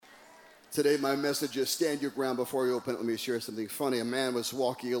Today, my message is stand your ground. Before you open it, let me share something funny. A man was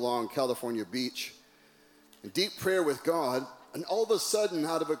walking along California beach in deep prayer with God, and all of a sudden,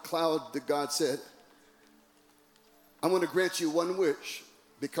 out of a cloud, the God said, I'm going to grant you one wish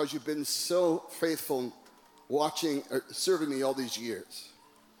because you've been so faithful watching or serving me all these years.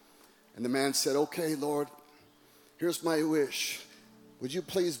 And the man said, okay, Lord, here's my wish. Would you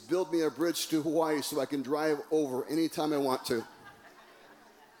please build me a bridge to Hawaii so I can drive over anytime I want to?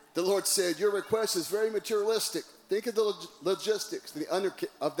 The Lord said, your request is very materialistic. Think of the logistics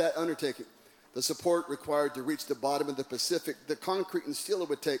of that undertaking. The support required to reach the bottom of the Pacific, the concrete and steel it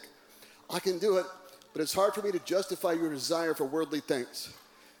would take. I can do it, but it's hard for me to justify your desire for worldly things.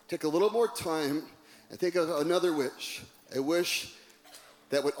 Take a little more time and think of another wish, a wish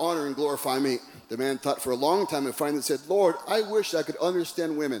that would honor and glorify me. The man thought for a long time and finally said, Lord, I wish I could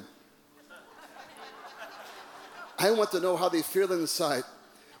understand women. I want to know how they feel inside,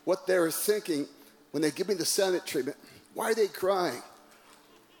 what they're thinking when they give me the silent treatment. Why they cry?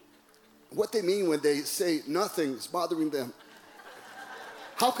 What they mean when they say nothing's bothering them.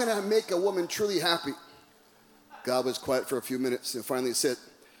 How can I make a woman truly happy? God was quiet for a few minutes and finally said,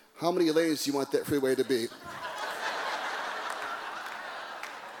 how many lanes do you want that freeway to be?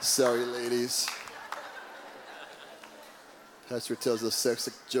 Sorry, ladies. Pastor tells a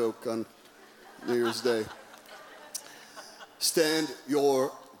sexist joke on New Year's Day. Stand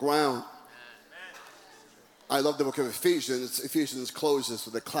your ground. I love the book of Ephesians. Ephesians closes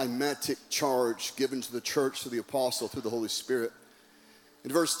with a climactic charge given to the church, to the apostle, through the Holy Spirit. In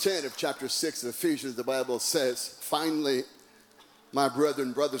verse 10 of chapter 6 of Ephesians, the Bible says, finally, my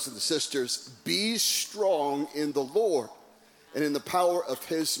brethren, brothers and sisters, be strong in the Lord and in the power of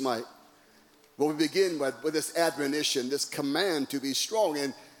his might. Well, we begin with this admonition, this command to be strong.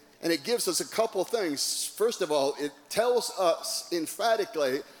 And it gives us a couple things. First of all, it tells us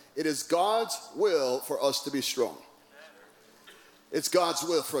emphatically it is God's will for us to be strong. It's God's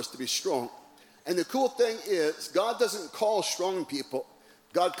will for us to be strong. And the cool thing is, God doesn't call strong people.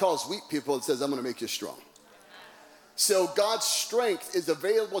 God calls weak people and says, I'm going to make you strong. So God's strength is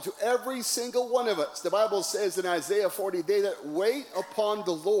available to every single one of us. The Bible says in Isaiah 40, they that wait upon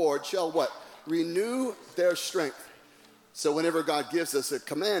the Lord shall what? Renew their strength. So whenever God gives us a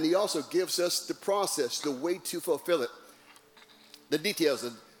command, he also gives us the process, the way to fulfill it. The details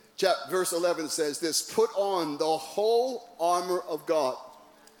of verse 11 says this, put on the whole armor of God,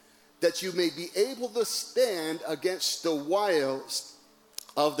 that you may be able to stand against the wiles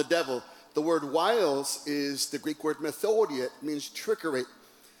of the devil. The word wiles is the Greek word methodia. It means trickery.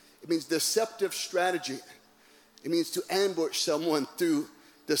 It means deceptive strategy. It means to ambush someone through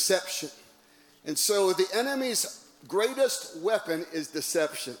deception. And so the enemy's greatest weapon is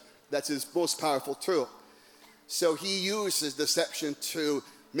deception. That's his most powerful tool. So he uses deception to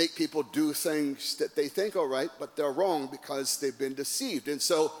make people do things that they think are right, but they're wrong because they've been deceived. And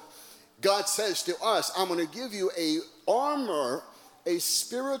so God says to us, I'm going to give you a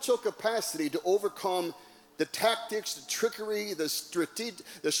spiritual capacity to overcome the tactics, the trickery, the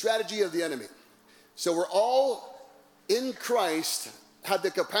strategy of the enemy. So we're all in Christ have the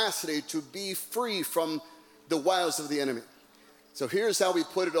capacity to be free from the wiles of the enemy. So here's how we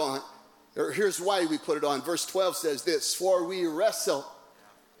put it on, or here's why we put it on. Verse 12 says this, for we wrestle.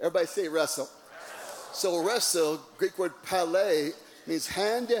 Everybody say wrestle. So wrestle, Greek word pale, means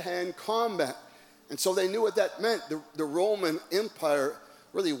hand-to-hand combat. And so they knew what that meant. The Roman Empire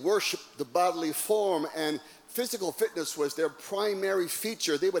really worshiped the bodily form, and physical fitness was their primary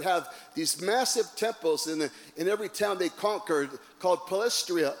feature. They would have these massive temples in every town they conquered called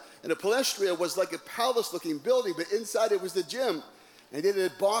Palestria. And a Palestria was like a palace-looking building, but inside it was the gym. And they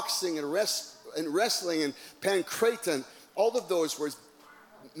did boxing and wrestling and pancraton. All of those were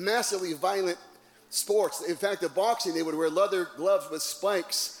massively violent sports. In fact, the boxing, they would wear leather gloves with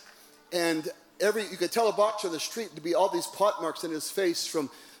spikes. And you could tell a boxer on the street to be all these pot marks in his face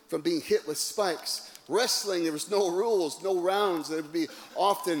from being hit with spikes. Wrestling, there was no rules, no rounds. There would be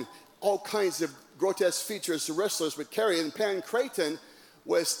often all kinds of grotesque features the wrestlers would carry. And pancraton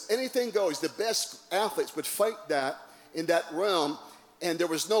was anything goes. The best athletes would fight that in that realm, and there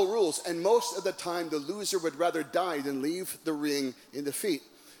was no rules. And most of the time, the loser would rather die than leave the ring in defeat.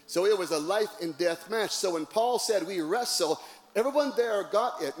 So it was a life and death match. So when Paul said we wrestle, everyone there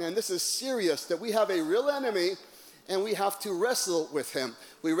got it. Man, this is serious, that we have a real enemy and we have to wrestle with him.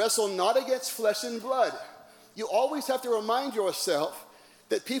 We wrestle not against flesh and blood. You always have to remind yourself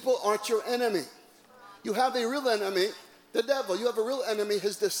that people aren't your enemy. You have a real enemy, the devil. You have a real enemy,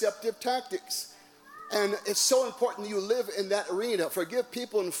 his deceptive tactics. And it's so important you live in that arena. Forgive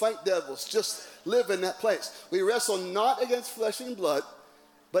people and fight devils. Just live in that place. We wrestle not against flesh and blood,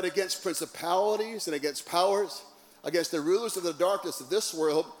 but against principalities and against powers, against the rulers of the darkness of this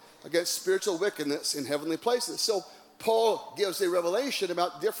world, against spiritual wickedness in heavenly places. So Paul gives a revelation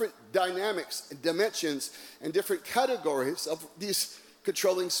about different dynamics and dimensions and different categories of these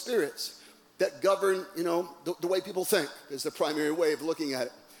controlling spirits that govern, the way people think is the primary way of looking at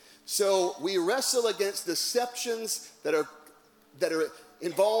it. So we wrestle against deceptions that are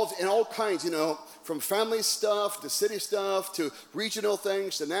involved in all kinds, from family stuff to city stuff to regional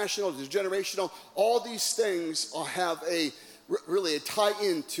things to national to generational. All these things have really a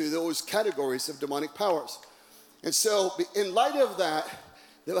tie-in to those categories of demonic powers. And so in light of that,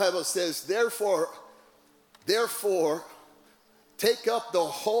 the Bible says, therefore, take up the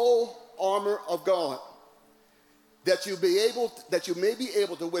whole armor of God, that you may be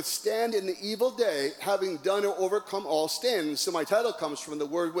able to withstand in the evil day, having done or overcome all stand. So my title comes from the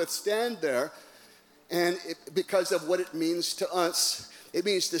word withstand there, and because of what it means to us. It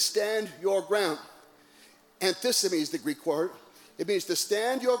means to stand your ground. Anthesemy is the Greek word. It means to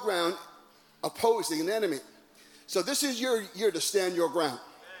stand your ground opposing an enemy. So this is your year to stand your ground.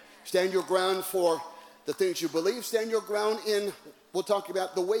 Stand your ground for the things you believe. Stand your ground we'll talk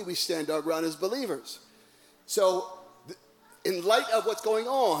about the way we stand our ground as believers. So in light of what's going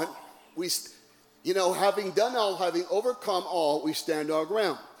on, we, having done all, having overcome all, we stand our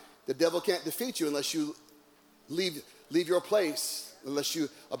ground. The devil can't defeat you unless you leave your place, unless you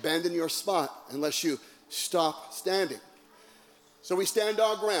abandon your spot, unless you stop standing. So we stand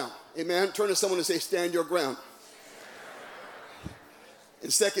our ground. Amen. Turn to someone and say, stand your ground. In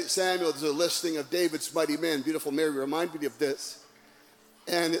 2 Samuel, there's a listing of David's mighty men. Beautiful Mary reminded me of this.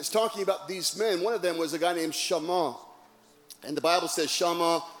 And it's talking about these men. One of them was a guy named Shammah. And the Bible says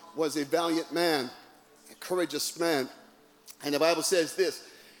Shammah was a valiant man, a courageous man. And the Bible says this: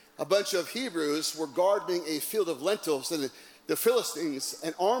 a bunch of Hebrews were guarding a field of lentils, and the Philistines,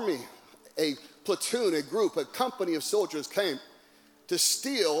 an army, a platoon, a group, a company of soldiers came to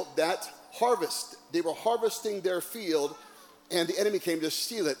steal that harvest. They were harvesting their field, and the enemy came to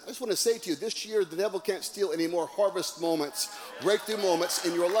steal it. I just want to say to you, this year, the devil can't steal any more harvest moments, breakthrough moments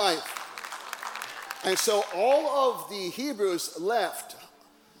in your life. And so all of the Hebrews left.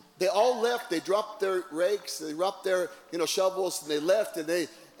 They all left. They dropped their rakes, they dropped their shovels, and they left, and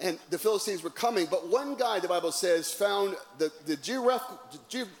the Philistines were coming. But one guy, the Bible says, found the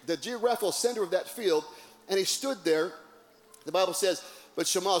geographical center of that field, and he stood there. The Bible says, but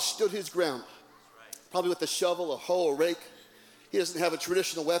Shammah stood his ground, probably with a shovel, a hoe, a rake. He doesn't have a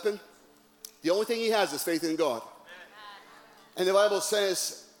traditional weapon. The only thing he has is faith in God. And the Bible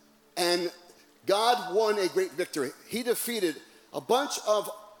says, and God won a great victory. He defeated a bunch of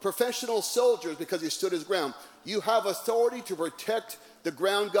professional soldiers because he stood his ground. You have authority to protect the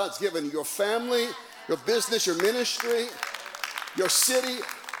ground God's given you, your family, your business, your ministry, your city.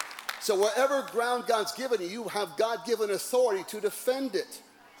 So wherever ground God's given you, you have God-given authority to defend it.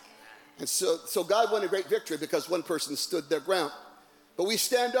 And so God won a great victory because one person stood their ground. But we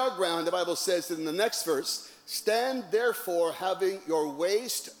stand our ground. The Bible says in the next verse, stand therefore having your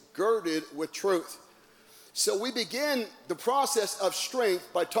waist girded with truth. So we begin the process of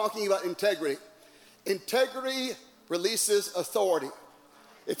strength by talking about integrity. Integrity releases authority.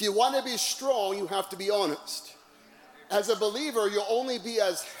 If you want to be strong, you have to be honest. As a believer, you'll only be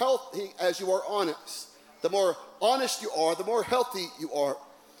as healthy as you are honest. The more honest you are, the more healthy you are.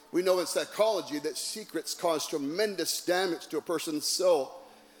 We know in psychology that secrets cause tremendous damage to a person's soul.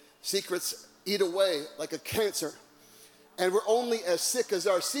 Secrets eat away like a cancer. And we're only as sick as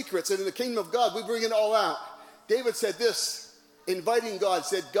our secrets. And in the kingdom of God, we bring it all out. David said this, inviting God,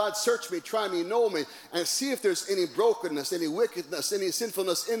 said, God, search me, try me, know me, and see if there's any brokenness, any wickedness, any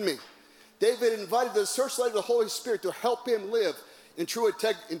sinfulness in me. David invited the searchlight of the Holy Spirit to help him live in true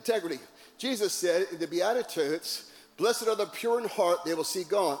integrity. Jesus said in the Beatitudes, blessed are the pure in heart, they will see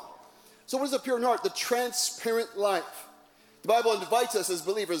God. So what is the pure in heart? The transparent life. The Bible invites us as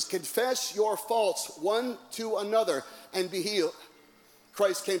believers, confess your faults one to another and be healed.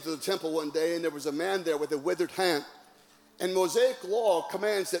 Christ came to the temple one day, and there was a man there with a withered hand. And Mosaic law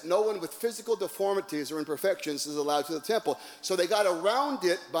commands that no one with physical deformities or imperfections is allowed to the temple. So they got around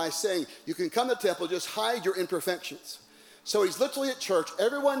it by saying, you can come to the temple, just hide your imperfections. So he's literally at church.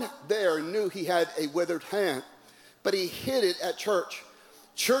 Everyone there knew he had a withered hand, but he hid it at church.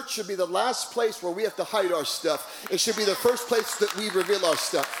 Church should be the last place where we have to hide our stuff. It should be the first place that we reveal our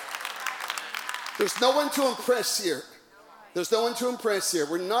stuff. There's no one to impress here. There's no one to impress here.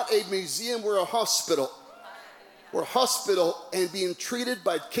 We're not a museum, we're a hospital. We're a hospital and being treated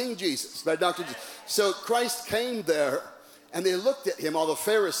by King Jesus, by Dr. Jesus. So Christ came there, and they looked at him, all the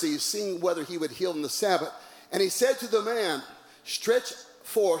Pharisees, seeing whether he would heal on the Sabbath. And he said to the man, stretch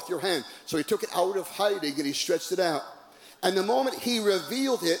forth your hand. So he took it out of hiding and he stretched it out. And the moment he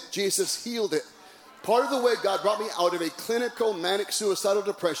revealed it, Jesus healed it. Part of the way God brought me out of a clinical manic suicidal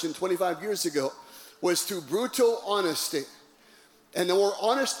depression 25 years ago was through brutal honesty. And the more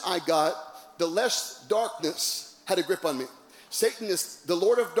honest I got, the less darkness had a grip on me. Satan is the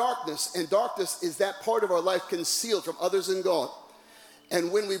Lord of darkness, and darkness is that part of our life concealed from others and God.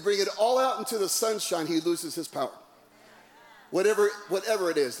 And when we bring it all out into the sunshine, he loses his power. Whatever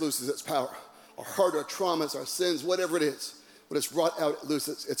it is, loses its power. Our heart, our traumas, our sins, whatever it is, when it's brought out, it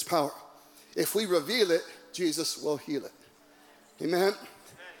loses its power. If we reveal it, Jesus will heal it. Amen?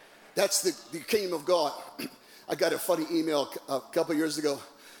 That's the kingdom of God. I got a funny email a couple years ago,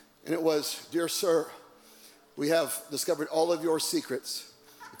 and it was, "Dear sir, we have discovered all of your secrets.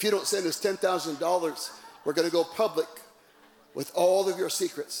 If you don't send us $10,000, we're going to go public with all of your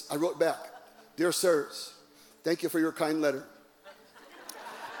secrets." I wrote back, "Dear sirs, thank you for your kind letter.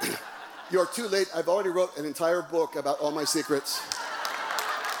 You're too late. I've already wrote an entire book about all my secrets.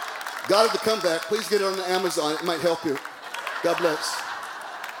 Got it to come back. Please get it on Amazon. It might help you. God bless."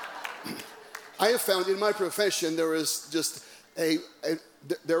 I have found in my profession there is just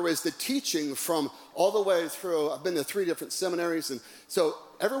there is the teaching from all the way through. I've been to 3 different seminaries, and so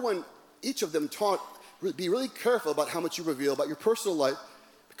each of them taught, be really careful about how much you reveal about your personal life,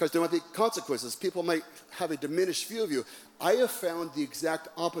 because there might be consequences. People might have a diminished view of you. I have found the exact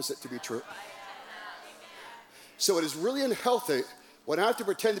opposite to be true. So it is really unhealthy when I have to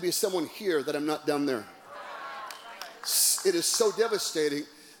pretend to be someone here that I'm not down there. It is so devastating,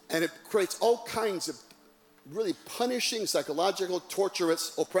 and it creates all kinds of really punishing, psychological,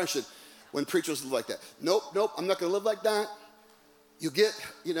 torturous oppression when preachers live like that. Nope, I'm not going to live like that. You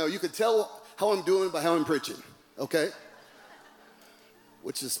can tell how I'm doing by how I'm preaching, okay?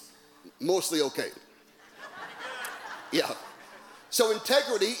 Which is mostly okay. Yeah. So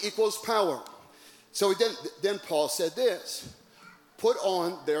integrity equals power. So then Paul said this, put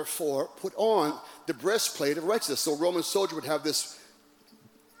on the breastplate of righteousness. So a Roman soldier would have this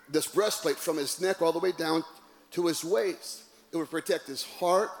breastplate from his neck all the way down to his waist. It would protect his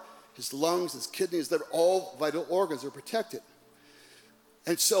heart, his lungs, his kidneys, liver, all vital organs are protected.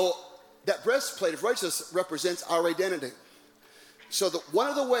 And so that breastplate of righteousness represents our identity. So one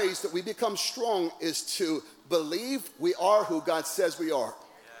of the ways that we become strong is to believe we are who God says we are.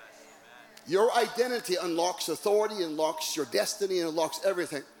 Your identity unlocks authority, unlocks your destiny, and unlocks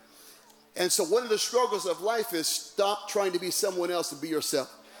everything. And so one of the struggles of life is stop trying to be someone else and be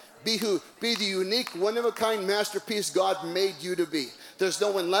yourself. Be the unique, one-of-a-kind masterpiece God made you to be. There's no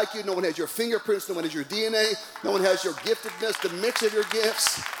one like you. No one has your fingerprints. No one has your DNA. No one has your giftedness, the mix of your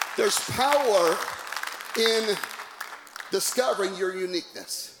gifts. There's power in discovering your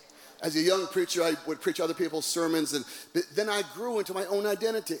uniqueness. As a young preacher, I would preach other people's sermons, and then I grew into my own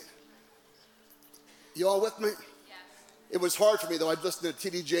identity. You all with me? Yes. It was hard for me, though. I'd listen to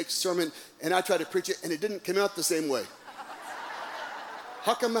T.D. Jakes' sermon, and I tried to preach it, and it didn't come out the same way.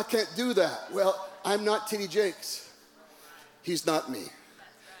 How come I can't do that? Well, I'm not T.D. Jakes. He's not me.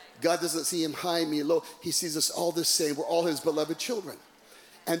 God doesn't see him high, me low. He sees us all the same. We're all his beloved children.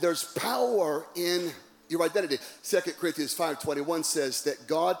 And there's power in your identity. 2 Corinthians 5:21 says that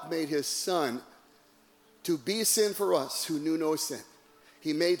God made his son to be sin for us who knew no sin.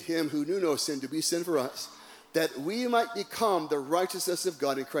 He made him who knew no sin to be sin for us, that we might become the righteousness of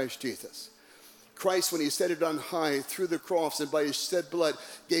God in Christ Jesus. Christ, when he set it on high through the cross and by his shed blood,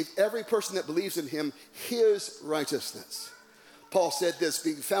 gave every person that believes in him his righteousness. Paul said this,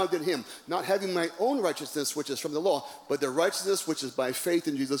 being found in him, not having my own righteousness, which is from the law, but the righteousness which is by faith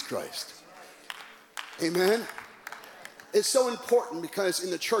in Jesus Christ. Amen? It's so important because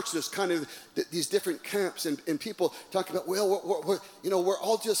in the church there's kind of these different camps, and people talk about, well, we're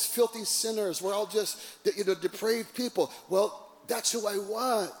all just filthy sinners. We're all just depraved people. Well, that's who I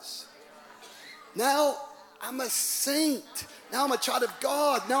was. Now I'm a saint. Now I'm a child of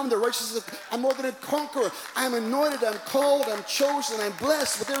God. Now I'm the righteousness of, I'm more than a conqueror. I'm anointed, I'm called, I'm chosen, I'm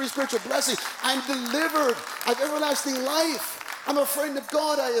blessed with every spiritual blessing. I'm delivered. I have everlasting life. I'm a friend of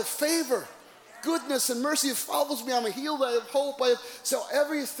God. I have favor. Goodness and mercy follows me. I'm healed. I have hope. So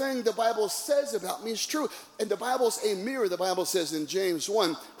everything the Bible says about me is true. And the Bible's a mirror. The Bible says in James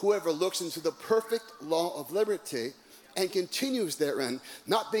 1, whoever looks into the perfect law of liberty and continues therein,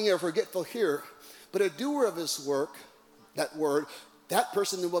 not being a forgetful hearer, but a doer of his work, that word, that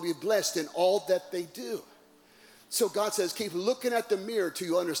person will be blessed in all that they do. So God says, keep looking at the mirror till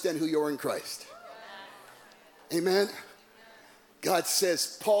you understand who you are in Christ. Amen. God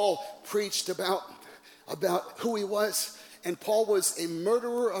says, Paul preached about who he was, and Paul was a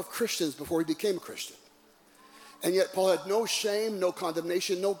murderer of Christians before he became a Christian. And yet Paul had no shame, no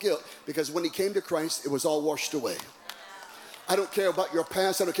condemnation, no guilt, because when he came to Christ, it was all washed away. I don't care about your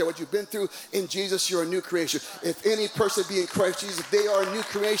past. I don't care what you've been through. In Jesus, you're a new creation. If any person be in Christ Jesus, they are a new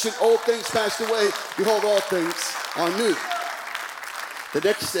creation. Old things passed away. Behold, all things are new. The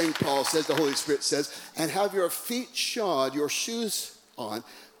next thing Paul says, the Holy Spirit says, and have your feet shod, your shoes on,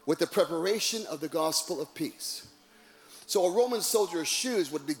 with the preparation of the gospel of peace. So a Roman soldier's shoes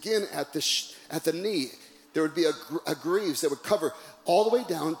would begin at the knee. There would be a greaves that would cover all the way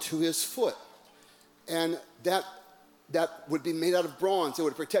down to his foot. And that would be made out of bronze. It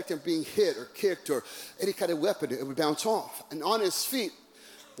would protect him from being hit or kicked or any kind of weapon. It would bounce off. And on his feet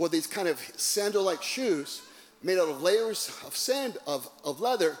were these kind of sandal-like shoes made out of layers of sand, of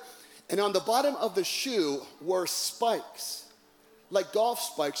leather. And on the bottom of the shoe were spikes, like golf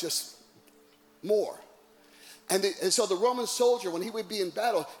spikes, just more. And so the Roman soldier, when he would be in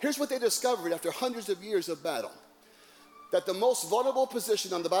battle, here's what they discovered after hundreds of years of battle, that the most vulnerable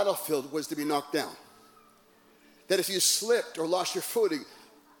position on the battlefield was to be knocked down. That if you slipped or lost your footing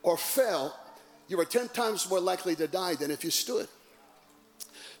or fell, you were 10 times more likely to die than if you stood.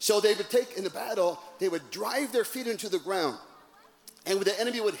 So they would take, in the battle, they would drive their feet into the ground. And when the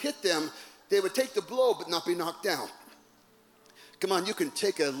enemy would hit them, they would take the blow but not be knocked down. Come on, you can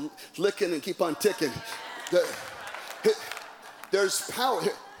take a licking and keep on ticking. There's power.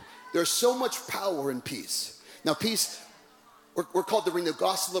 There's so much power in peace. Now, peace, we're called to bring the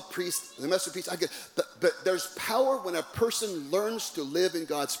gospel of peace, the message of peace. I get, but there's power when a person learns to live in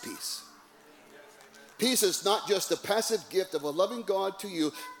God's peace. Peace is not just a passive gift of a loving God to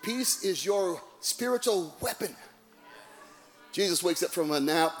you. Peace is your spiritual weapon. Jesus wakes up from a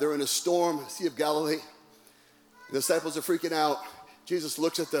nap. They're in a storm, Sea of Galilee. The disciples are freaking out. Jesus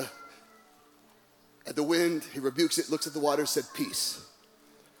looks at the wind. He rebukes it, looks at the water, and said, peace.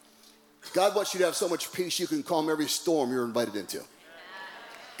 God wants you to have so much peace you can calm every storm you're invited into.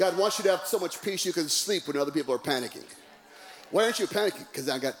 God wants you to have so much peace you can sleep when other people are panicking. Why aren't you panicking? Because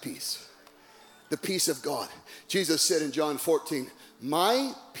I got peace. The peace of God. Jesus said in John 14,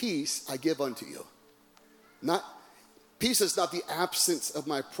 my peace I give unto you. Peace is not the absence of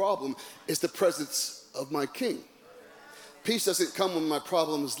my problem, it's the presence of my King. Peace doesn't come when my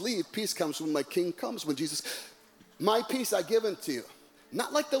problems leave. Peace comes when my King comes. When Jesus, my peace I give unto you.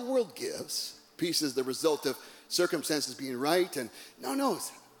 Not like the world gives. Peace is the result of circumstances being right. And no,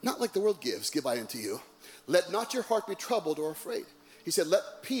 it's not like the world gives, give I unto you. Let not your heart be troubled or afraid. He said,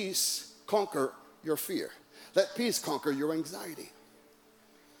 let peace conquer your fear. Let peace conquer your anxiety.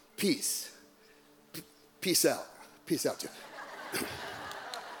 Peace. Peace out. Peace out to you.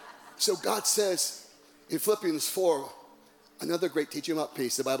 So God says in Philippians 4, another great teaching about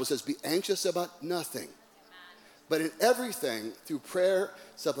peace, the Bible says, be anxious about nothing. But in everything, through prayer,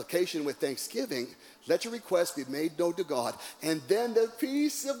 supplication with thanksgiving, let your requests be made known to God. And then the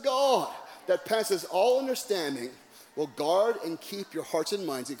peace of God that passes all understanding will guard and keep your hearts and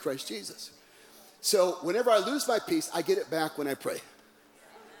minds in Christ Jesus. So whenever I lose my peace, I get it back when I pray.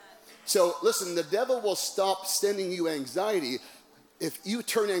 So listen, the devil will stop sending you anxiety if you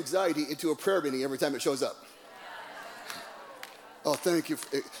turn anxiety into a prayer meeting every time it shows up. Oh, thank you.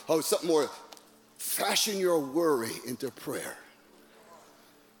 Something more. Fashion your worry into prayer.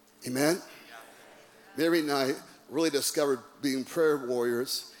 Amen? Mary and I really discovered being prayer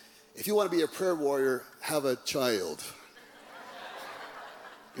warriors. If you want to be a prayer warrior, have a child.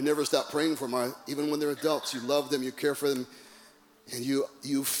 You never stop praying for them, even when they're adults. You love them, you care for them, and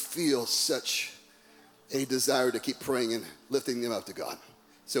you feel such a desire to keep praying and lifting them up to God.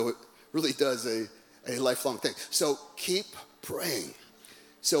 So it really does a lifelong thing. So keep praying.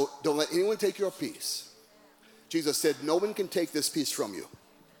 So don't let anyone take your peace. Jesus said, no one can take this peace from you.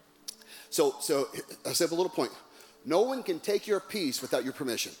 So a simple little point. No one can take your peace without your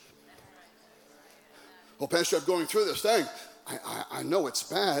permission. Well, Pastor, I'm going through this thing. I know it's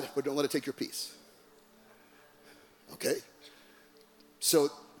bad, but don't let it take your peace. Okay?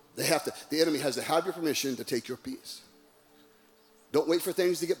 So the enemy has to have your permission to take your peace. Don't wait for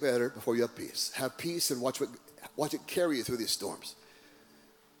things to get better before you have peace. Have peace and watch it carry you through these storms.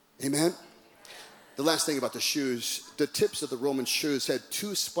 Amen? The last thing about the shoes, the tips of the Roman shoes had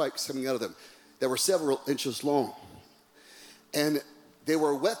 2 spikes coming out of them that were several inches long. And they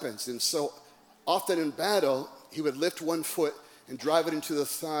were weapons. And so often in battle, he would lift one foot and drive it into the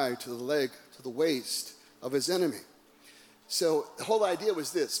thigh, to the leg, to the waist of his enemy. So the whole idea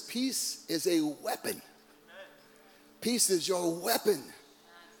was this. Peace is a weapon. Peace is your weapon.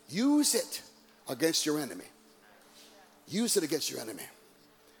 Use it against your enemy. Use it against your enemy.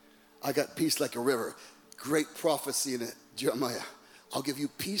 I got peace like a river. Great prophecy in Jeremiah. I'll give you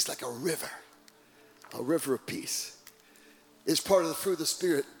peace like a river. a river of peace. It's part of the fruit of the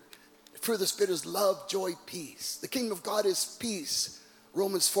Spirit. The fruit of the Spirit is love, joy, peace. The kingdom of God is peace.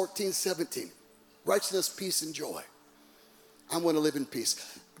 Romans 14:17. Righteousness, peace, and joy. I'm going to live in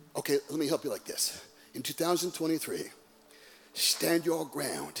peace. Okay, let me help you like this. In 2023, stand your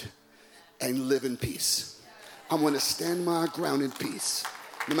ground and live in peace. I'm going to stand my ground in peace,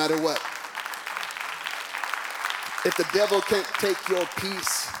 no matter what. If the devil can't take your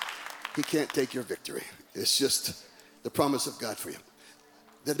peace, he can't take your victory. It's just the promise of God for you.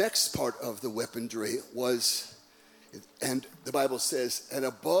 The next part of the weaponry was, and the Bible says, and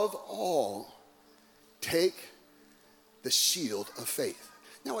above all, take the shield of faith.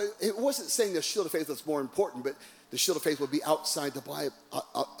 Now, it wasn't saying the shield of faith was more important, but the shield of faith would be outside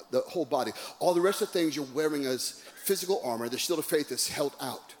the whole body. All the rest of the things you're wearing as physical armor, the shield of faith is held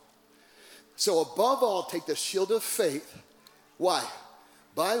out. So above all, take the shield of faith. Why?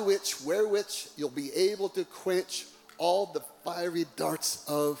 Wherewith you'll be able to quench all the fiery darts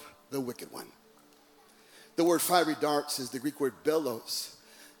of the wicked one. The word fiery darts is the Greek word belos.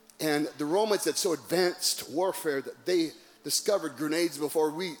 And the Romans had so advanced warfare that they discovered grenades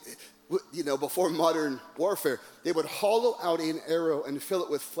before modern warfare. They would hollow out an arrow and fill it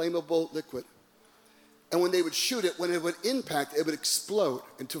with flammable liquid. And when they would shoot it, when it would impact, it would explode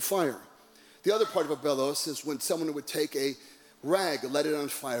into fire. The other part of a belos is when someone would take a rag, let it on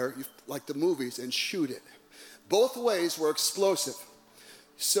fire, like the movies, and shoot it. Both ways were explosive.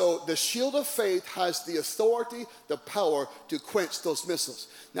 So the shield of faith has the authority, the power to quench those missiles.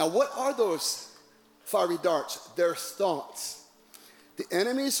 Now, what are those fiery darts? They're thoughts. The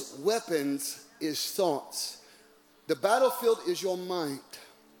enemy's weapons is thoughts. The battlefield is your mind.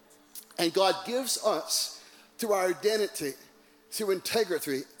 And God gives us, through our identity, through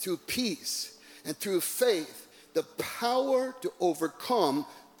integrity, through peace, and through faith, the power to overcome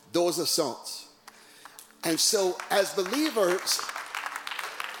those assaults. And so, as believers,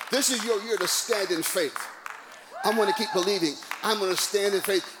 this is your year to stand in faith. I'm going to keep believing. I'm going to stand in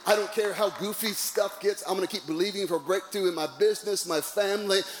faith. I don't care how goofy stuff gets. I'm going to keep believing for breakthrough in my business, my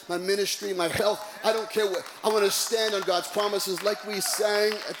family, my ministry, my health. I don't care what. I'm going to stand on God's promises like we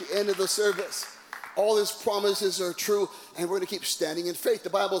sang at the end of the service. All his promises are true, and we're going to keep standing in faith. The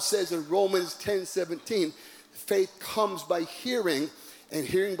Bible says in Romans 10:17, faith comes by hearing, and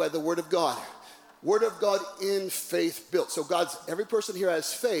hearing by the word of God. Word of God in faith built. So every person here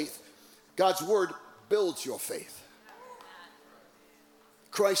has faith. God's word builds your faith.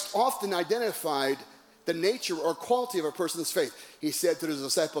 Christ often identified the nature or quality of a person's faith. He said to his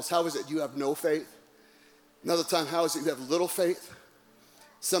disciples, how is it you have no faith? Another time, how is it you have little faith?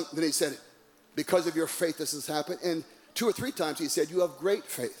 Then he said, because of your faith this has happened. And 2 or 3 times he said, you have great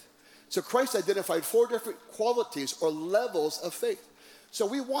faith. So Christ identified 4 different qualities or levels of faith. So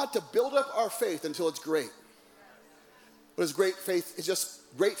we want to build up our faith until it's great. But it's great faith,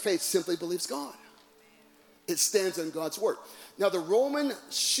 great faith simply believes God. It stands on God's word. Now the Roman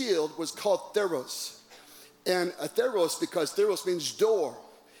shield was called theros. And a theros, because theros means door.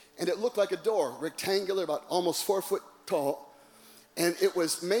 And it looked like a door, rectangular, about almost 4 foot tall. And it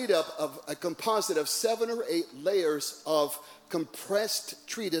was made up of a composite of 7 or 8 layers of compressed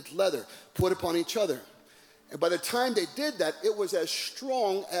treated leather put upon each other. And by the time they did that, it was as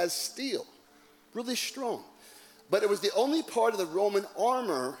strong as steel, really strong. But it was the only part of the Roman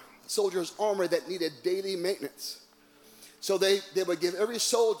armor, soldier's armor, that needed daily maintenance. So they would give every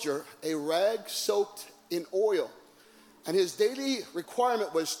soldier a rag soaked in oil. And his daily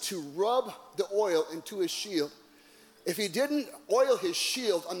requirement was to rub the oil into his shield. If he didn't oil his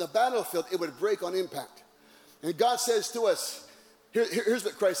shield on the battlefield, it would break on impact. And God says to us, here's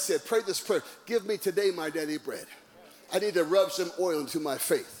what Christ said. Pray this prayer. Give me today my daily bread. I need to rub some oil into my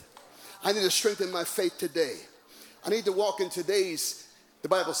faith. I need to strengthen my faith today. I need to walk in today's, the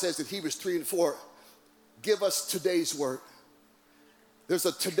Bible says in Hebrews 3 and 4, give us today's word. There's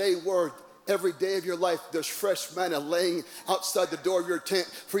a today word. Every day of your life, there's fresh manna laying outside the door of your tent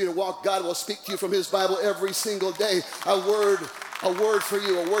for you to walk. God will speak to you from his Bible every single day. A word for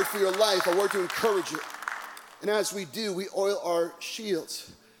you, a word for your life, a word to encourage you. And as we do, we oil our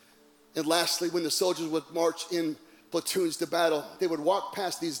shields. And lastly, when the soldiers would march in platoons to battle, they would walk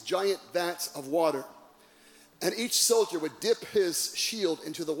past these giant vats of water. And each soldier would dip his shield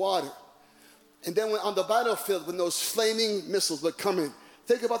into the water. And then on the battlefield, when those flaming missiles would come in,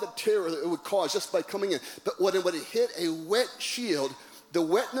 think about the terror that it would cause just by coming in. But when it would hit a wet shield, the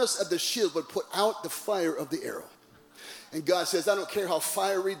wetness of the shield would put out the fire of the arrow. And God says, I don't care how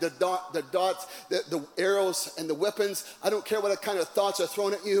fiery the darts, the arrows, and the weapons. I don't care what kind of thoughts are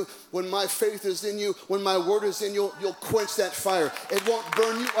thrown at you. When my faith is in you, when my word is in you, you'll quench that fire. It won't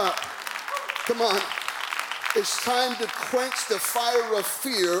burn you up. Come on. It's time to quench the fire of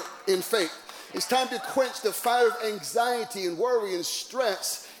fear in faith. It's time to quench the fire of anxiety and worry and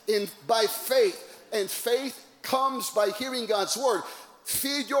stress by faith. And faith comes by hearing God's word.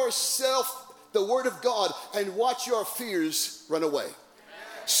 Feed yourself the word of God and watch your fears run away.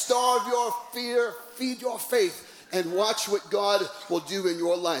 Starve your fear, feed your faith, and watch what God will do in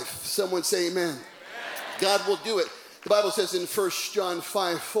your life. Someone say amen. God will do it. The Bible says in 1 John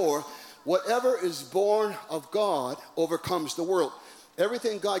 5:4, whatever is born of God overcomes the world.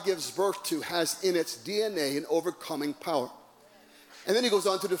 Everything God gives birth to has in its DNA an overcoming power. And then he goes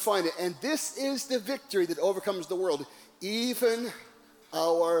on to define it. And this is the victory that overcomes the world, even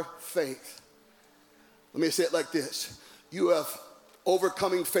our faith. Let me say it like this. You have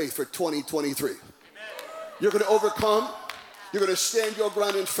overcoming faith for 2023. Amen. You're going to overcome. You're going to stand your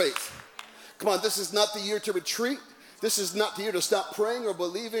ground in faith. Come on, this is not the year to retreat. This is not the year to stop praying or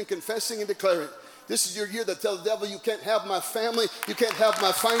believing, confessing, and declaring. This is your year to tell the devil, you can't have my family, you can't have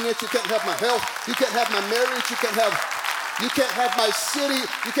my finance, you can't have my health, you can't have my marriage, you can't have my city,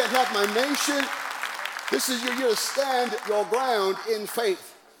 you can't have my nation. This is your year to stand your ground in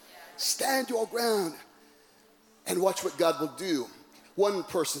faith. Stand your ground and watch what God will do. One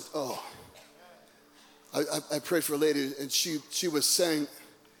person, I prayed for a lady, and she was saying,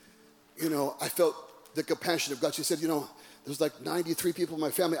 I felt the compassion of God. She said, there's like 93 people in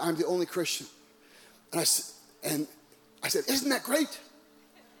my family. I'm the only Christian. And I said, isn't that great?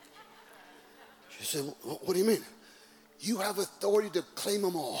 She said, well, what do you mean? You have authority to claim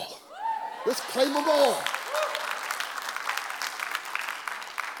them all. Let's claim them all.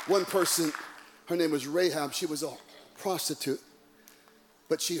 One person, her name was Rahab. She was a prostitute.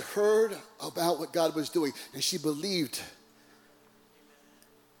 But she heard about what God was doing, and she believed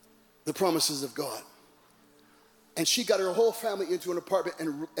the promises of God. And she got her whole family into an apartment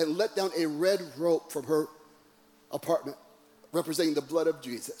and let down a red rope from her apartment, representing the blood of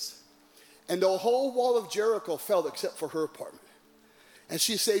Jesus. And the whole wall of Jericho fell except for her apartment. And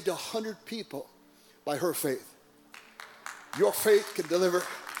she saved 100 people by her faith. Your faith can deliver.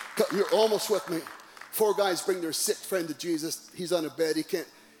 You're almost with me. 4 guys bring their sick friend to Jesus. He's on a bed.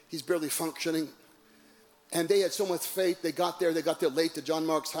 He's barely functioning. And they had so much faith. They got there late to John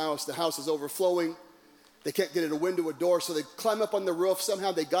Mark's house. The house is overflowing. They can't get in a window or door, so they climb up on the roof.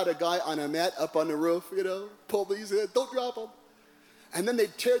 Somehow they got a guy on a mat up on the roof, pull these in, don't drop him. And then they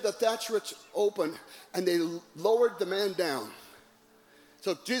tear the thatch open, and they lowered the man down.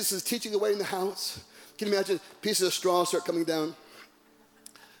 So Jesus is teaching away in the house. Can you imagine? Pieces of straw start coming down.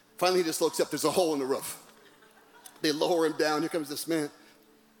 Finally, he just looks up. There's a hole in the roof. They lower him down. Here comes this man.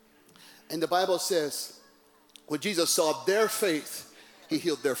 And the Bible says, when Jesus saw their faith, he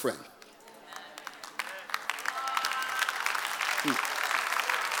healed their friend.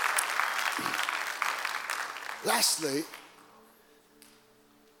 Lastly,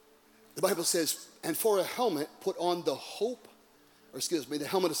 the Bible says, and for a helmet, put on the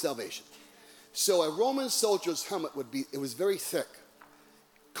helmet of salvation. So a Roman soldier's helmet it was very thick,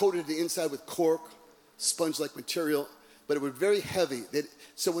 coated the inside with cork, sponge-like material, but it was very heavy.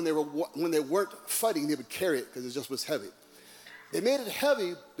 So when they weren't fighting, they would carry it because it just was heavy. They made it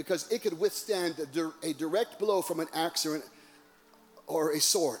heavy because it could withstand a direct blow from an axe or a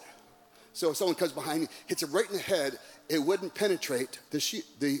sword. So if someone comes behind you, hits it right in the head, it wouldn't penetrate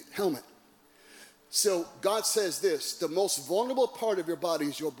the helmet. So God says this, the most vulnerable part of your body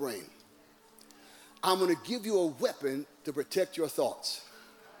is your brain. I'm going to give you a weapon to protect your thoughts.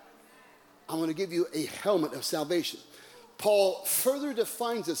 I'm going to give you a helmet of salvation. Paul further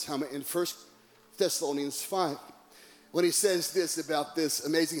defines this helmet in 1 Thessalonians 5 when he says this about this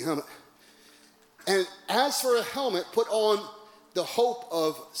amazing helmet. And as for a helmet, put on the hope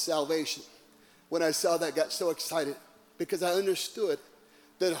of salvation. When I saw that, I got so excited because I understood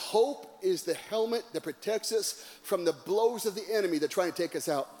that hope is the helmet that protects us from the blows of the enemy that try to take us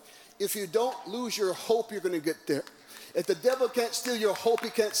out. If you don't lose your hope, you're going to get there. If the devil can't steal your hope, he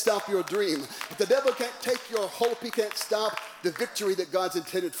can't stop your dream. If the devil can't take your hope, he can't stop the victory that God's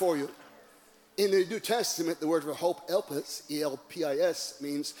intended for you. In the New Testament, the word for hope, elpis, E-L-P-I-S,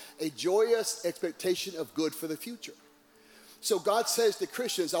 means a joyous expectation of good for the future. So God says to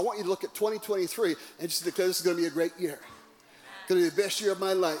Christians, I want you to look at 2023 and just declare this is going to be a great year. It's going to be the best year of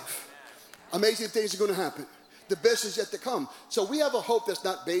my life. Amazing things are going to happen. The best is yet to come. So we have a hope that's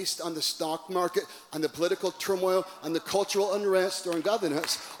not based on the stock market, on the political turmoil, on the cultural unrest, or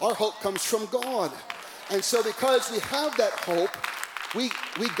ungodliness. Our hope comes from God. And so because we have that hope, we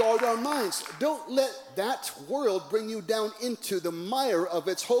guard our minds. Don't let that world bring you down into the mire of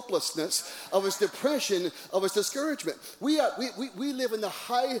its hopelessness, of its depression, of its discouragement. We live in the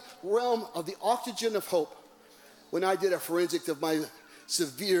high realm of the oxygen of hope. when I did a forensic of my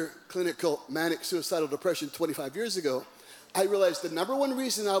severe clinical manic suicidal depression 25 years ago, I realized the number one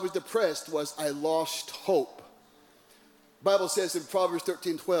reason I was depressed was I lost hope. The Bible says in Proverbs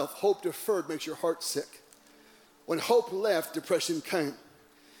 13:12, hope deferred makes your heart sick. When hope left, depression came.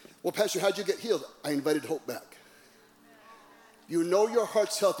 Well, Pastor, how'd you get healed? I invited hope back. You know your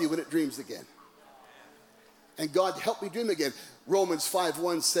heart's healthy when it dreams again. And God helped me dream again. Romans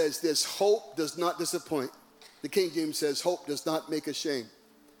 5:1 says this, hope does not disappoint. The King James says, hope does not make ashamed.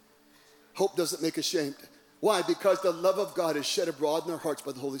 Hope doesn't make ashamed. Why? Because the love of God is shed abroad in our hearts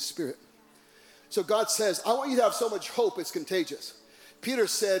by the Holy Spirit. So God says, I want you to have so much hope, it's contagious. Peter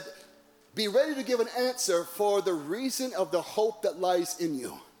said, be ready to give an answer for the reason of the hope that lies in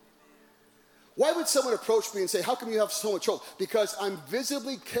you. Why would someone approach me and say, how come you have so much hope? Because I'm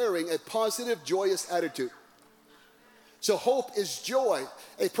visibly carrying a positive, joyous attitude. So hope is joy.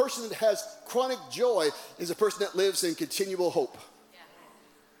 A person that has chronic joy is a person that lives in continual hope. Yeah.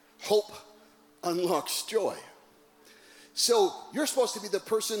 Hope unlocks joy. So you're supposed to be the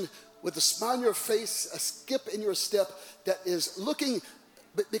person with a smile on your face, a skip in your step that is looking,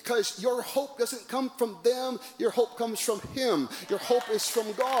 because your hope doesn't come from them, your hope comes from Him. Your hope is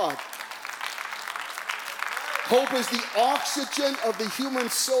from God. Hope is the oxygen of the human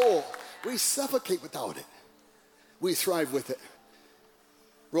soul. We suffocate without it. We thrive with it.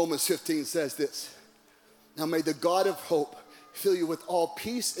 Romans 15 says this. Now may the God of hope fill you with all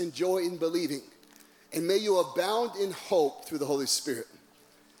peace and joy in believing, and may you abound in hope through the Holy Spirit.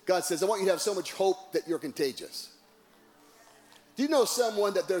 God says, I want you to have so much hope that you're contagious. Do you know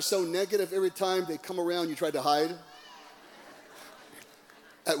someone that they're so negative every time they come around, you try to hide?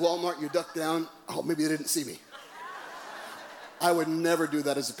 At Walmart, you duck down. Oh, maybe they didn't see me. I would never do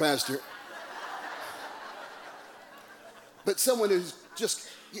that as a pastor. But someone who's just,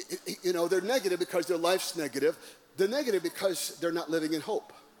 you know, they're negative because their life's negative. They're negative because they're not living in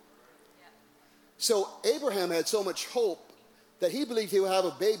hope. So Abraham had so much hope that he believed he would have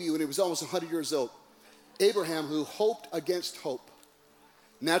a baby when he was almost 100 years old. Abraham, who hoped against hope.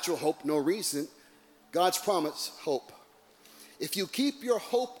 Natural hope, no reason. God's promise, hope. If you keep your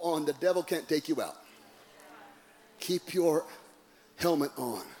hope on, the devil can't take you out. Keep your helmet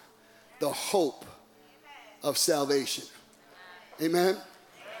on. The hope of salvation. Amen?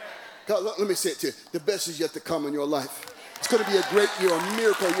 God, let me say it to you. The best is yet to come in your life. It's going to be a great year, a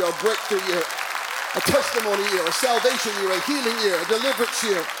miracle year, a breakthrough year, a testimony year, a salvation year, a healing year, a deliverance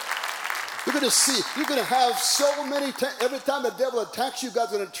year. You're going to see, you're going to have so many, every time the devil attacks you,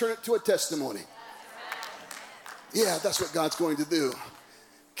 God's going to turn it to a testimony. Yeah, that's what God's going to do.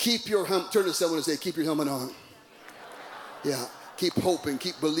 Keep your helmet, turn to someone and say, keep your helmet on. Yeah, keep hoping,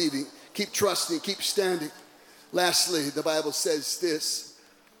 keep believing, keep trusting, keep standing. Lastly, the Bible says this,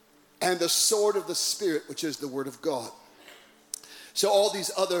 and the sword of the Spirit, which is the word of God. So all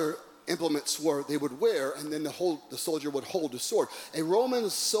these other implements they would wear, and then the soldier would hold the sword. A Roman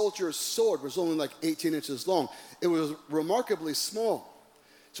soldier's sword was only like 18 inches long. It was remarkably small.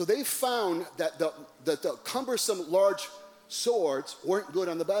 So they found that the cumbersome large swords weren't good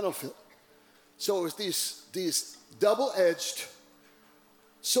on the battlefield. So it was these double-edged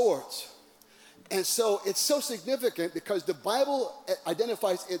swords. And so it's so significant because the Bible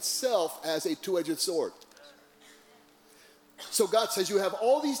identifies itself as a two-edged sword. So God says you have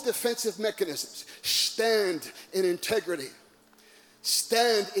all these defensive mechanisms. Stand in integrity.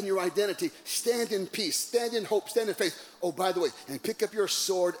 Stand in your identity. Stand in peace. Stand in hope. Stand in faith. Oh, by the way, and pick up your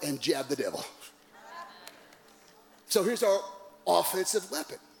sword and jab the devil. So here's our offensive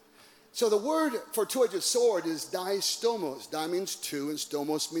weapon. So the word for two-edged sword is distomos. Di means two and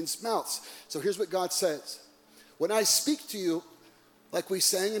stomos means mouths. So here's what God says. When I speak to you, like we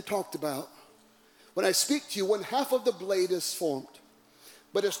sang and talked about, when I speak to you, one half of the blade is formed.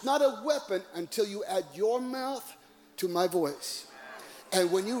 But it's not a weapon until you add your mouth to my voice. And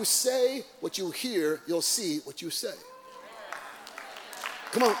when you say what you hear, you'll see what you say.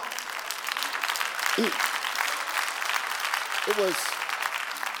 Come on.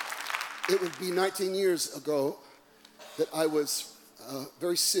 It would be 19 years ago that I was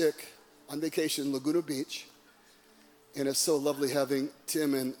very sick on vacation in Laguna Beach. And it's so lovely having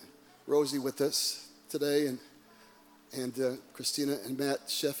Tim and Rosie with us today, and Christina and Matt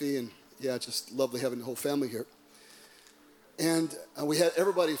Sheffy, and yeah, just lovely having the whole family here. And we had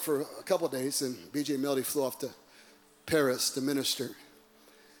everybody for a couple of days, and BJ Melody flew off to Paris to minister.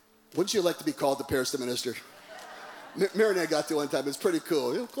 Wouldn't you like to be called to Paris to minister? Mary and I got to one time. It's pretty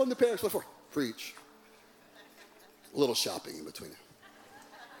cool. You know, going to Paris before. Preach. A little shopping in between.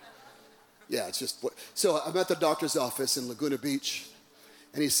 Yeah, it's just. So I'm at the doctor's office in Laguna Beach,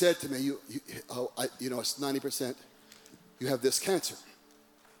 and he said to me, you know, it's 90% you have this cancer.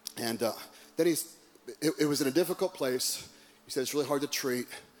 And then it was in a difficult place. He said it's really hard to treat.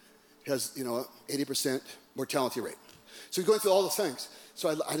 He has, 80% mortality rate. So he's going through all the things. So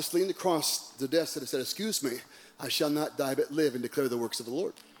I just leaned across the desk and I said, excuse me, I shall not die but live and declare the works of the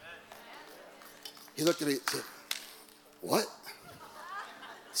Lord. He looked at me and said, what?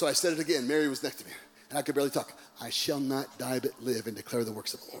 So I said it again. Mary was next to me, and I could barely talk. I shall not die but live and declare the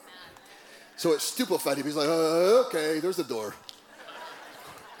works of the Lord. So it stupefied him. He's like, okay, there's the door.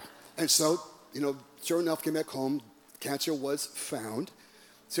 And so, sure enough, came back home. Cancer was found.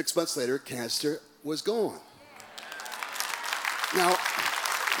 6 months later, cancer was gone. Now,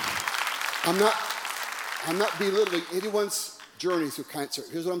 I'm not belittling anyone's journey through cancer.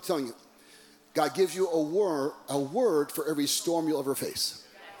 Here's what I'm telling you. God gives you a word for every storm you'll ever face.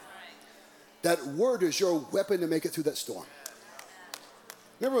 That word is your weapon to make it through that storm.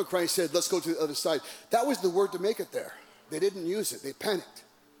 Remember when Christ said, let's go to the other side? That was the word to make it there. They didn't use it. They panicked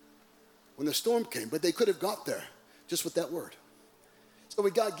when the storm came, but they could have got there just with that word. So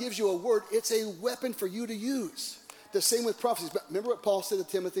when God gives you a word, it's a weapon for you to use. The same with prophecies. But remember what Paul said to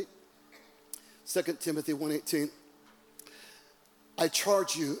Timothy? 2 Timothy 1:18. I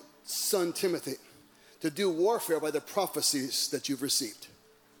charge you, son Timothy, to do warfare by the prophecies that you've received.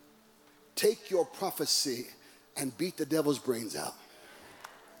 Take your prophecy and beat the devil's brains out.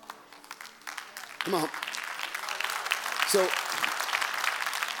 Come on. So,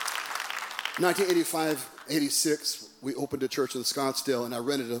 1985, 86, we opened a church in Scottsdale, and I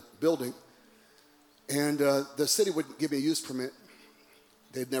rented a building. And the city wouldn't give me a use permit.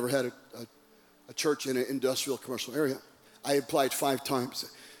 They'd never had a church in an industrial commercial area. I applied 5 times.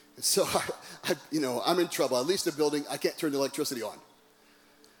 And so, I'm in trouble. I leased a building. I can't turn the electricity on.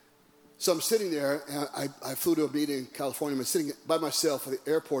 So I'm sitting there, and I flew to a meeting in California. I'm sitting by myself at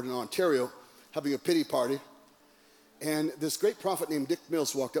the airport in Ontario, having a pity party. And this great prophet named Dick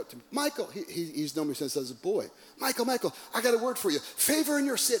Mills walked up to me. Michael, he's known me since I was a boy. Michael, I got a word for you. Favor in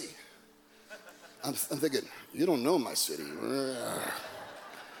your city. I'm thinking, you don't know my city.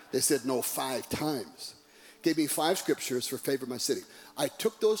 They said no 5 times. Gave me 5 scriptures for favor in my city. I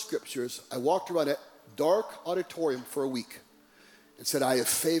took those scriptures. I walked around that dark auditorium for a week and said, I have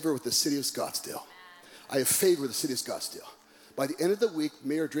favor with the city of Scottsdale. I have favor with the city of Scottsdale. By the end of the week,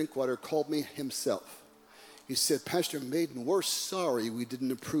 Mayor Drinkwater called me himself. He said, Pastor Maiden, we're sorry we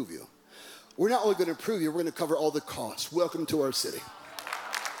didn't approve you. We're not only going to approve you, we're going to cover all the costs. Welcome to our city.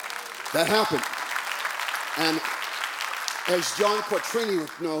 That happened. And as John Quattrini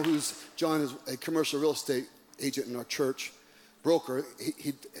would know, John is a commercial real estate agent in our church, broker.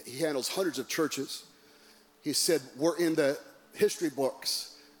 He handles hundreds of churches. He said, we're in the history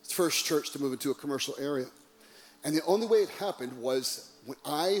books. It's the first church to move into a commercial area. And the only way it happened was when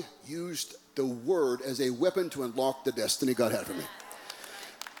I used the word as a weapon to unlock the destiny God had for me.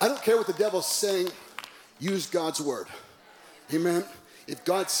 I don't care what the devil's saying. Use God's word. Amen. If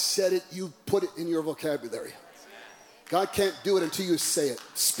God said it, you put it in your vocabulary. God can't do it until you say it.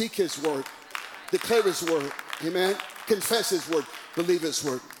 Speak his word. Declare his word. Amen. Confess his word. Believe his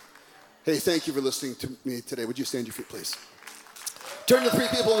word. Hey, thank you for listening to me today. Would you stand your feet, please? Turn to 3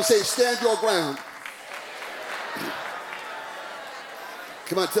 people and say, stand your ground.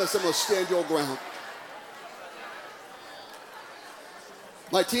 Come on, tell someone, stand your ground.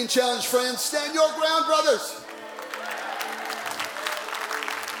 My teen challenge friends, stand your ground, brothers.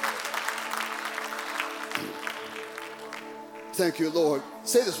 Thank you, Lord.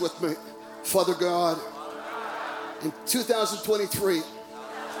 Say this with me. Father God, in 2023,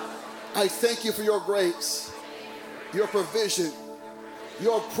 I thank you for your grace, your provision,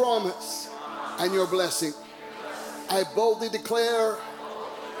 your promise, and your blessing. I boldly declare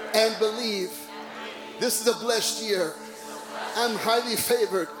and believe this is a blessed year. I'm highly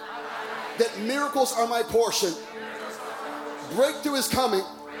favored, that miracles are my portion. Breakthrough is coming.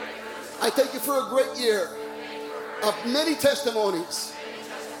 I thank you for a great year of many testimonies.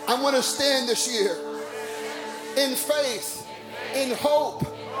 I want to stand this year in faith, in hope,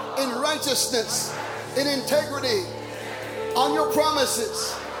 in righteousness, in integrity, on your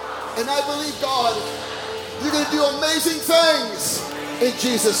promises. And I believe, God, you're going to do amazing things in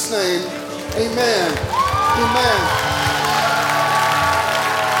Jesus' name. Amen. Amen.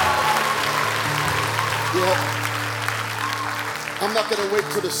 Yeah. I'm not going to wait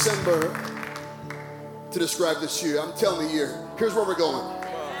till December to describe this year. I'm telling the year. Here's where we're going.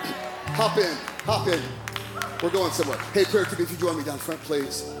 Hop in. We're going somewhere. Hey, prayer team, if you join me down front,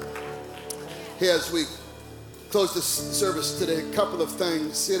 please. Hey, as we close this service today, a couple of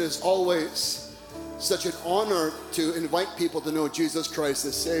things. It is always such an honor to invite people to know Jesus Christ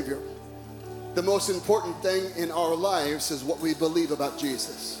as Savior. The most important thing in our lives is what we believe about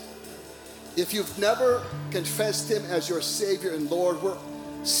Jesus. If you've never confessed him as your Savior and Lord, we're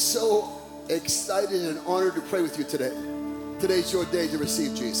so excited and honored to pray with you today. Today's your day to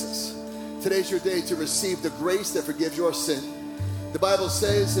receive Jesus. Today's your day to receive the grace that forgives your sin. The Bible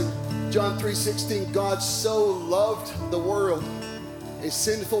says in John 3:16, God so loved the world, a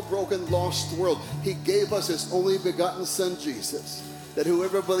sinful, broken, lost world. He gave us his only begotten Son, Jesus, that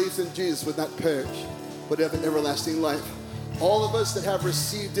whoever believes in Jesus would not perish, but have an everlasting life. All of us that have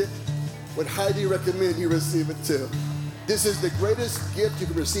received it would highly recommend you receive it too. This is the greatest gift you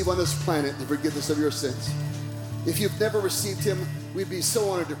can receive on this planet, the forgiveness of your sins. If you've never received him, we'd be so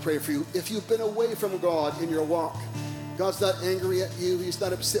honored to pray for you. If you've been away from God in your walk, God's not angry at you. He's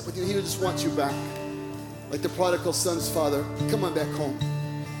not upset with you. He just wants you back. Like the prodigal son's father, come on back home.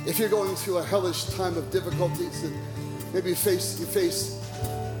 If you're going through a hellish time of difficulties and maybe you face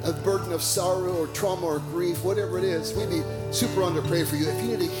a burden of sorrow or trauma or grief, whatever it is, we'd be super honored to pray for you. If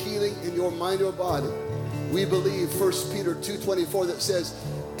you need a healing in your mind or body, we believe 1 Peter 2:24 that says,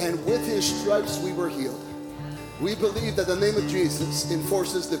 and with his stripes we were healed. We believe that the name of Jesus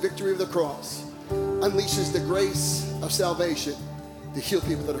enforces the victory of the cross, unleashes the grace of salvation to heal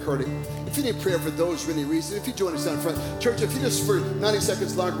people that are hurting. If you need prayer for those really reasons, if you join us down front, church, if you just for 90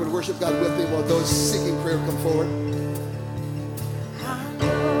 seconds longer would worship God with me while those seeking prayer come forward.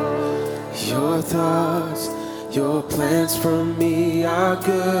 Your thoughts, your plans for me are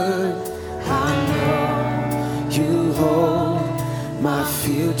good. I know you hold my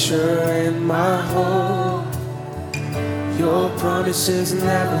future and my hope. Your promises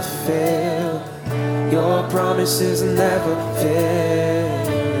never fail. Your promises never fail.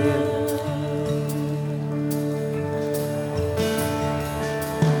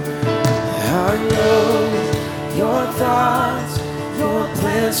 I know your thoughts, your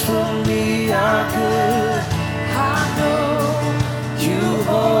plans for me are good. I know you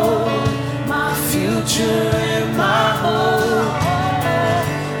hold my future and my hope.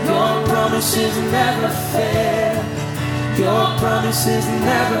 Your promises never fail. Your promises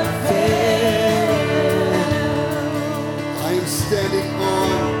never fail. I am standing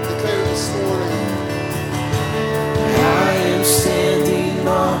on, declare this morning. I am standing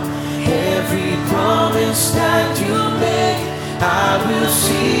on every promise that you make. I will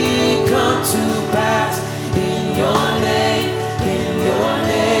see come to pass in your name, in your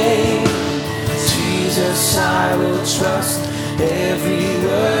name. Jesus, I will trust every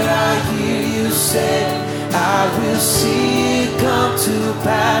word I hear you say. I will see it come to